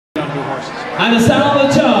On the sound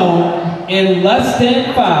of the tone in less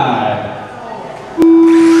than 5.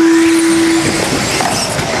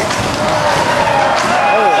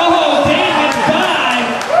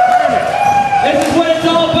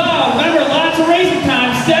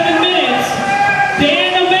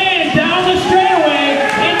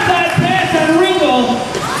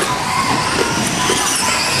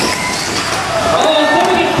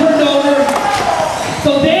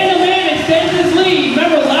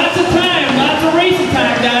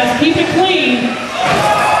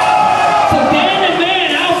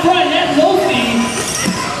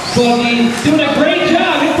 Buggy doing a great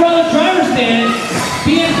job in front of the driver's stand,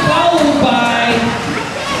 being followed by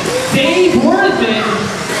Dave Worthman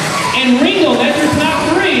and Ringle. That's your top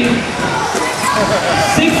 3.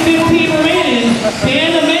 6:15 remaining.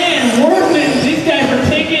 Dan the Man, Worthman, these guys are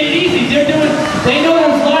taking it easy. They know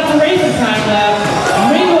there's lots of racing time left.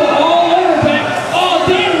 Ringle all over back. Oh,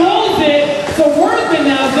 Dan rolls it. So Worthman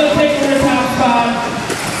now is going to take over the top spot.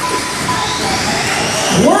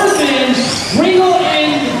 Worthman, Ringle,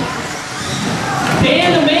 and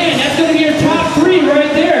Dan the Man, that's going to be your top 3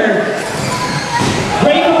 right there.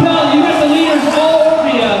 Ray Capel, you got the leaders all over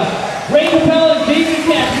you. Ray Capel and Jason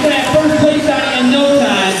Katz, you're going to have first place on you in no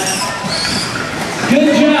time.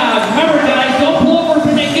 Good job. Remember, guys, don't pull over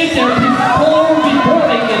when they get there. Pull over before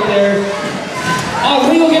they get there. Oh,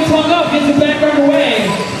 Ringo gets hung up, gets it back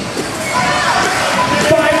underway.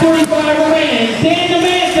 5:35 remaining. Dan the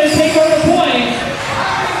Man's going to take over the point.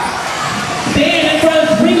 Dan in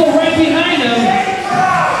front of Ringo right behind him.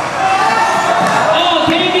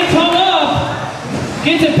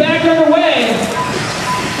 Gets it back underway.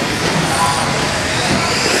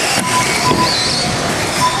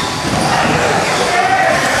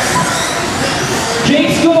 Jake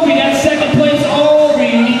Scobie, that's second place all over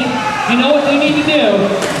you. You know what they need to do.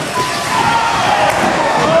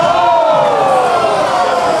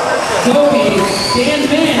 Scobie, Dan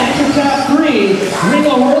Man, that's your top 3.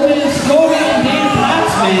 Ringo Worthman, Scobie, and Dan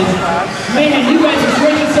Pottsman. Man, you guys are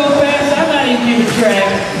switching so fast, I'm not even keeping track.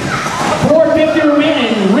 4:50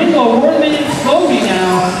 remaining. Ringo, Worthman, and Scobie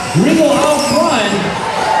now. Ringo out front.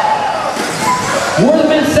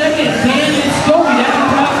 Worthman second. Dan and Scobie, that's the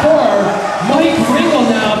top 4. Mike Ringo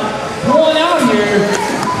now pulling out here.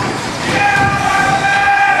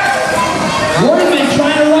 Worthman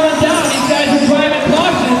trying to run it down. These guys are driving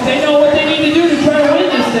cautious. They know what they need to do to try to win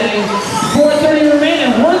this thing. 4:30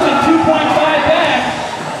 remaining. Worthman 2.5 back.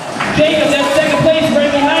 Jacob, that's second place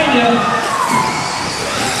right behind you.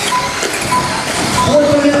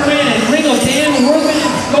 4:30 remaining. Ringo, Dan, Worthman,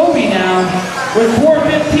 and Scobie now with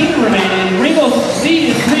 4:15 remaining. Ringo's lead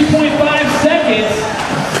is 3.5 seconds.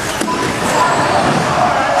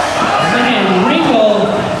 Man, Ringo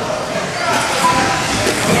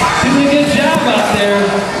doing a good job out there.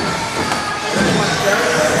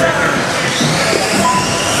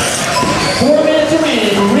 4 minutes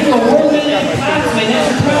remaining. Ringo, Worthman, and Pottsman, that's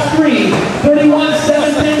your top 3.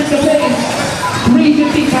 31.7 the pace.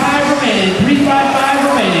 3:55 remaining. 3:55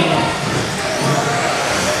 remaining.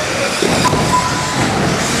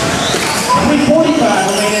 3:45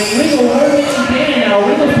 remaining. Ringo, Worthman, and Dan now.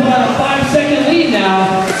 Ringo's put out a 5-second lead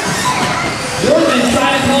now. Worthman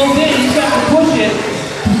trying to close in. He's got to push it.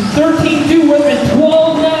 13.2 Worthman.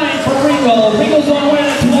 12.9 for Ringo. Ringo's on the way on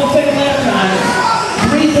a 12-second lap time.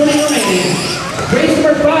 3:30 remaining. Race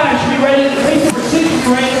number 5 should be ready. Race number 6 should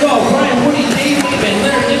be ready to go. Brian Woody, Dave Lehman,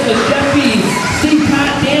 Leonard Nicholas, Jeff B, Steve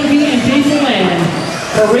Cott, Dan B, and Jason Land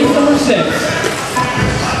for race number 6.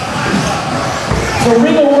 So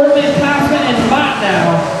Ringo, Worthman, Kaufman, and Mott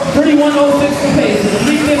now. 31.06 the pace, and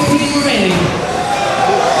 3:15 remaining.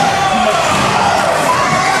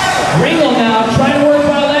 Ringo now trying to work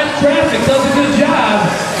by lap traffic, does a good job.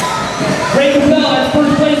 Ray Capel, that's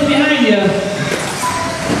first place behind you.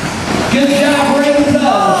 Good job, Ray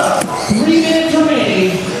Capel. 3 minutes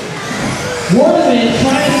remaining. Worthman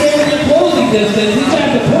trying to stay within closing distance. He's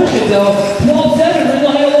got to push it though. 12.7, Ringo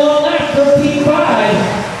had a long lap, 13.5.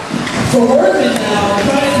 So Worthman now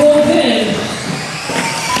trying to close in.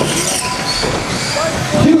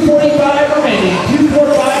 2:45 remaining.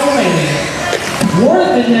 2:45 remaining.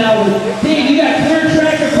 Worthman now, Dave, you got clear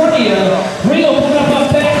track in front of you. Ringo put up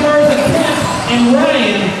on back cars and Kemp and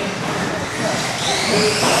Ryan.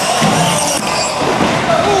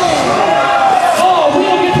 Oh,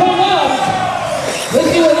 Ringo gets hung up. Let's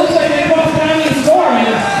see what it looks like they cross timing and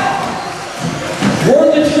scoring.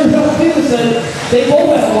 Worthman sure helped Peterson. They both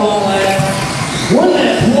have a long lap. Worthman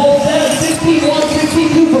at 12.7, 16.1,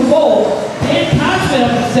 62 for both. Dan Kochman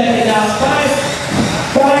up in second now.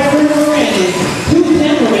 5 remaining.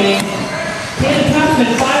 2:10 remaining. Dan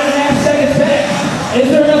Kochman 5.5 seconds back. Is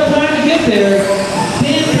there enough time to get get there.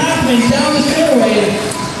 Dan Kaufman down the fairway.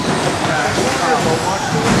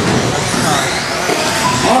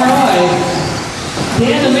 All right.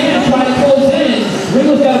 Dan the man trying to close in.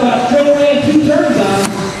 Ringle's got about straightaway and 2 turns on.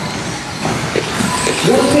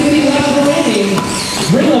 150 left remaining.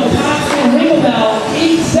 Ringle Kaufman, Ringle now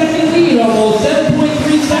 8-second lead, almost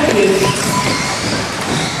 7.3 seconds.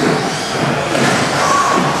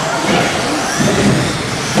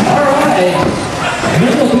 All right.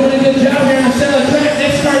 Ringle doing a good job here in the center of the track.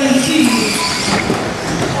 Next starting seat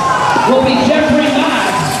will be Jeffrey Mott.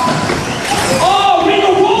 Oh,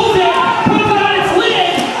 Ringle rolls it! Puts it on its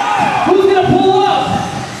lid! Who's going to pull up?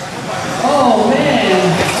 Oh, man.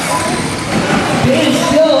 Dan's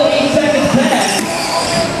still 8 seconds back.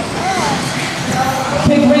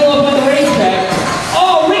 Pick Ringle up on the racetrack.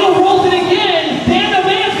 Oh, Ringle rolls it again! Dan the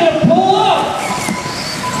man's going to pull up!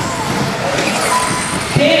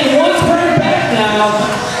 Dan, 1 turn back now.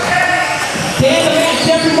 Dan the man,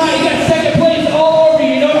 Jeffrey Mott, you got second place all over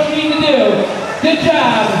you. You know what you need to do. Good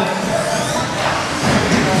job.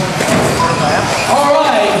 All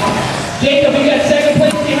right. Jacob, you got second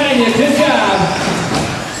place behind you. Good job.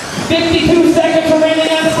 52 seconds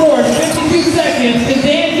remaining on the course. 52 seconds. Can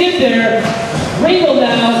Dan get there? Ringle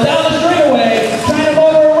now, down the straightaway, trying to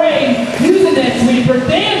motor away, using that sweeper.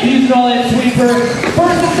 Dan's using all that sweeper.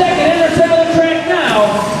 First and second, enter center of the track now.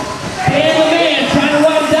 Dan the man trying to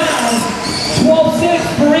run down. 12-6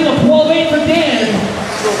 for Ringle, 12-8 for Dan.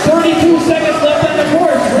 32 seconds left on the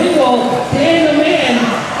course. Ringle, Dan the man.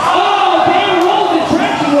 Oh, Dan rolls it,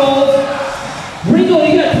 traction rolls. Ringle,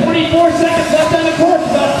 you got 24 seconds left on the course.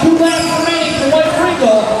 About 2 laps remaining for White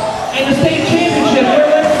Ringle and the state championship. They're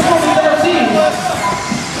left performance RC.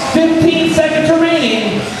 15 seconds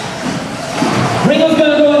remaining. Ringle's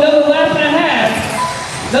going to go another lap and a half.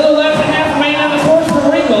 Another lap and a half remaining on the course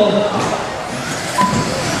for Ringle.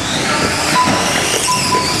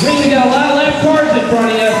 Ringle got a lot of lap cars in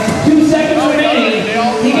front of you.